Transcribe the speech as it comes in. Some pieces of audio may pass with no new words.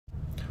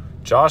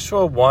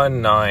Joshua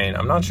 1:9.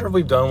 I'm not sure if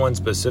we've done one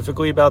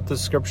specifically about this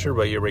scripture,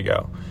 but here we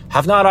go.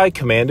 Have not I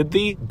commanded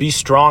thee? Be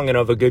strong and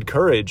of a good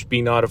courage.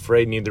 Be not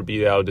afraid, neither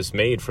be thou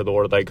dismayed, for the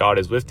Lord thy God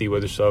is with thee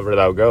whithersoever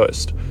thou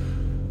goest.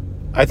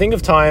 I think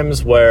of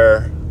times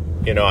where,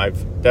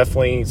 I've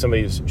definitely,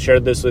 somebody's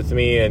shared this with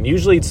me, and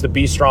usually it's the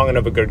be strong and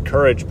of a good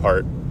courage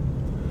part.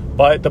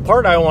 But the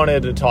part I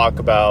wanted to talk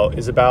about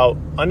is about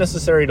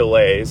unnecessary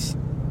delays.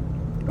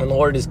 When the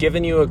Lord has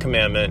given you a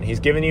commandment, he's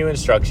given you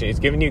instruction, he's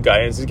given you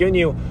guidance, he's given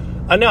you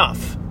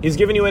enough. He's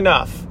given you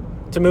enough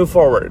to move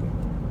forward.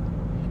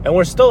 And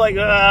we're still like,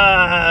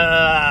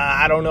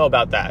 I don't know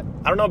about that.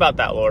 I don't know about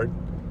that, Lord.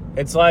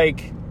 It's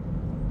like,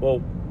 well,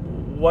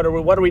 what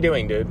are we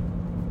doing, dude?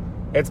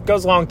 It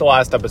goes along with the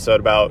last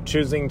episode about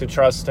choosing to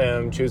trust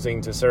him,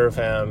 choosing to serve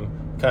him.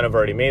 Kind of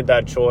already made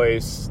that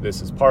choice.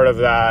 This is part of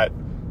that,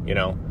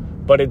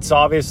 But it's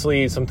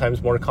obviously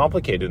sometimes more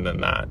complicated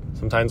than that.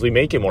 Sometimes we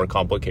make it more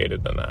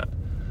complicated than that.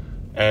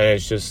 And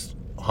it's just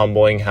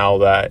humbling how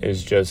that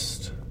is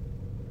just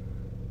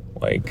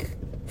like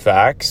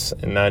facts,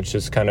 and that's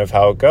just kind of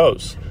how it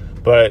goes.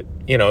 But,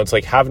 it's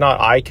like, have not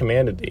I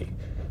commanded thee?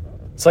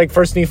 It's like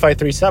 1 Nephi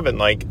 3:7.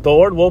 Like, the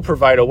Lord will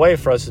provide a way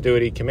for us to do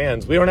what he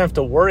commands. We don't have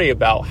to worry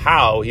about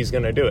how he's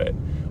going to do it.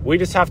 We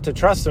just have to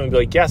trust him and be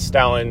like, yes,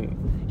 Dallin,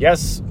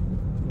 yes,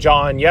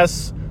 John,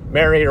 yes,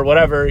 Mary, or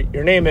whatever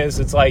your name is.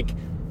 It's like,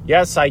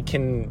 yes, I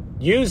can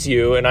use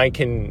you and I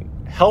can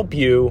help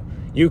you.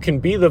 You can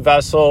be the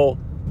vessel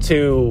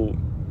to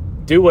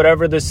do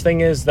whatever this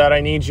thing is that I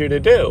need you to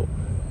do.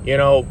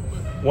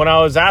 When I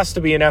was asked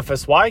to be an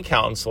FSY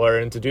counselor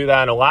and to do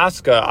that in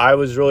Alaska, I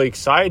was really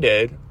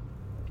excited.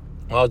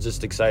 I was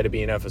just excited to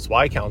be an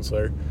FSY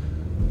counselor.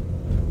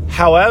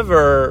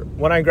 However,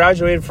 when I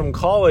graduated from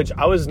college,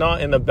 I was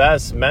not in the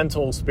best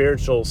mental,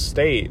 spiritual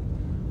state.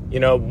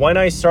 When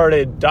I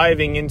started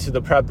diving into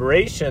the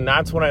preparation,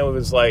 that's when I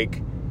was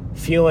like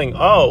feeling,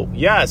 oh,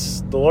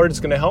 yes, the Lord is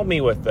going to help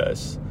me with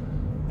this.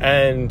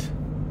 And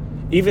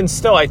even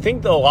still, I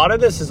think that a lot of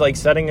this is like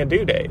setting a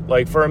due date,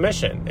 like for a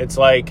mission. It's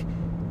like,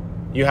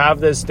 you have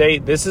this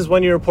date. This is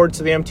when you report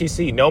to the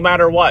MTC. No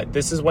matter what,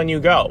 this is when you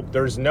go.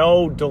 There's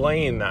no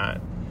delaying that.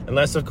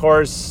 Unless, of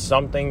course,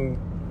 something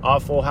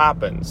awful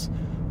happens.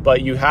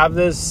 But you have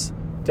this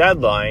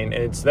deadline,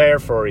 and it's there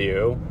for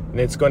you. And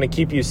it's going to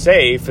keep you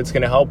safe. It's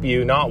going to help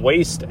you not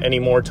waste any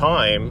more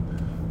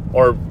time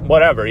or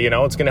whatever.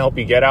 It's going to help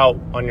you get out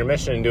on your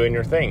mission and doing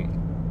your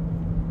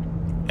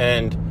thing.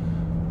 And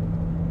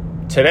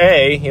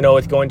today,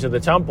 with going to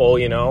the temple,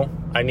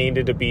 I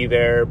needed to be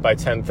there by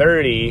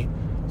 10:30.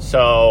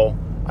 So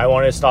I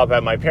wanted to stop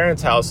at my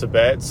parents' house a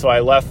bit. So I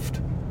left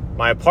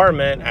my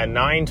apartment at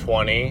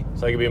 9:20.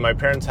 So I could be at my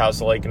parents'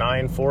 house at like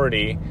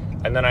 9:40.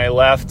 And then I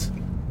left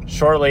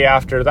shortly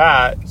after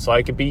that so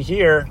I could be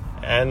here.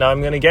 And I'm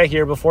going to get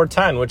here before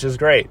 10, which is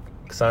great.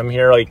 Because I'm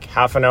here like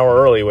half an hour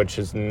early, which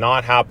has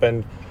not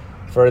happened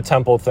for a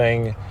temple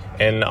thing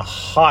in a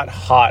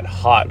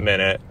hot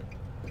minute.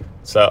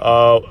 So,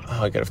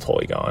 I could have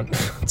totally gone.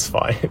 It's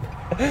fine.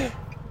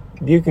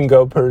 You can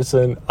go,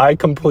 person. I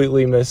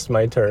completely missed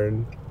my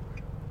turn.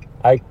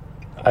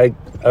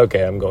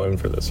 Okay, I'm going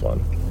for this one.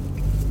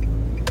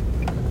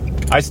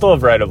 I still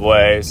have right of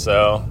way,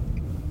 so.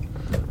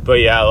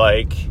 But yeah,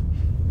 like,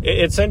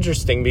 it's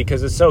interesting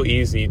because it's so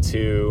easy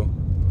to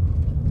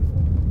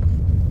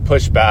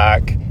push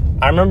back.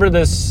 I remember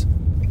this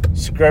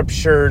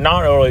scripture,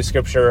 not really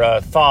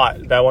scripture,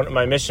 thought that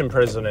my mission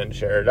president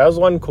shared. That was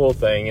one cool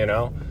thing,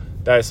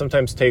 that I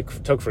sometimes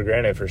took for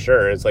granted for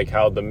sure. It's like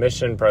how the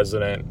mission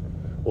president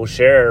will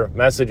share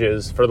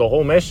messages for the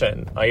whole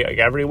mission, like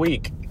every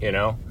week,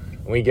 and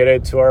we get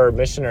it to our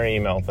missionary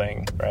email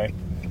thing, right?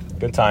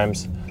 Good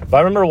times. But I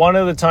remember one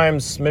of the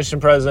times mission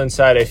president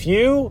said, if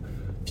you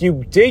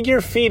dig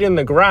your feet in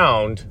the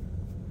ground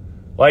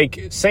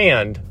like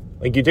sand,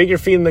 like you dig your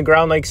feet in the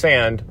ground like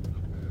sand,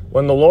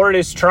 when the Lord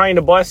is trying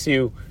to bless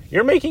you,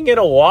 you're making it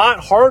a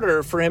lot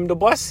harder for him to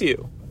bless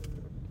you.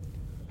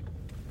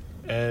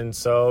 And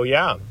so,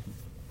 yeah,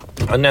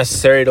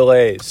 unnecessary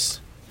delays.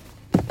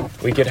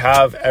 We could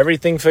have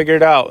everything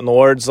figured out, and the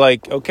Lord's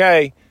like,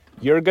 okay,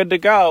 you're good to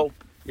go.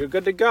 You're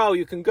good to go.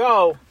 You can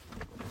go.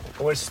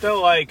 And we're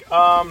still like,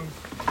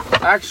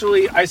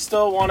 actually, I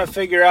still want to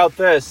figure out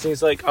this. And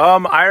he's like,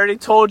 I already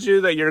told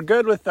you that you're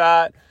good with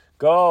that.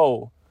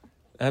 Go.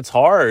 That's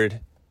hard.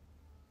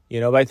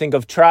 But I think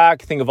of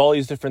track, think of all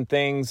these different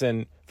things.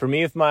 And for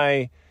me, if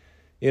my,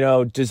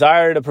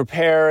 desire to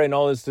prepare and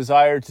all this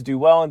desire to do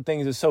well and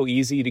things is so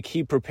easy to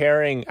keep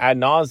preparing ad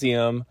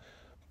nauseum,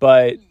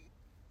 but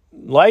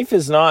life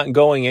is not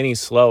going any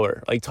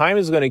slower. Like, time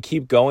is going to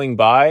keep going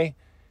by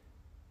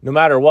no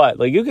matter what.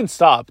 Like, you can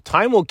stop.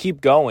 Time will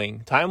keep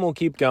going. Time will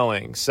keep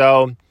going.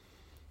 So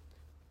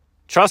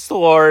trust the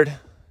Lord.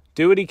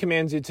 Do what he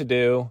commands you to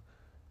do.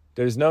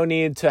 There's no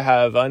need to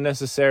have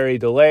unnecessary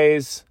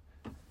delays.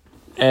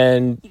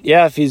 And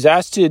yeah, if he's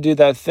asked you to do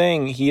that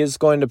thing, he is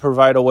going to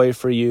provide a way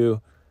for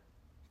you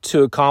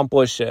to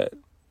accomplish it,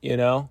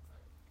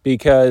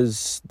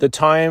 because the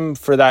time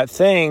for that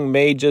thing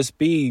may just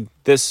be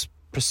this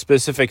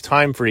specific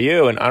time for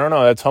you. And I don't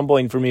know, that's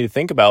humbling for me to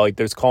think about. Like,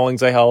 there's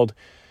callings I held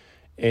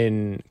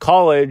in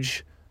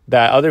college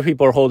that other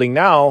people are holding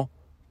now,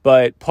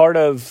 but part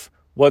of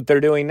what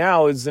they're doing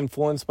now is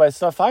influenced by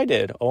stuff I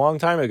did a long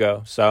time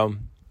ago. So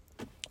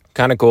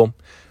kind of cool.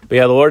 But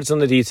yeah, the Lord's in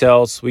the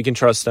details. We can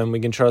trust him. We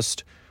can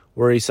trust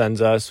where he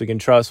sends us. We can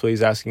trust what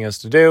he's asking us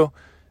to do.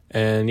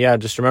 And yeah,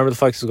 just remember the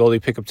flex is gold. You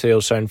pick up today,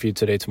 will shine for you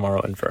today,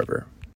 tomorrow, and forever.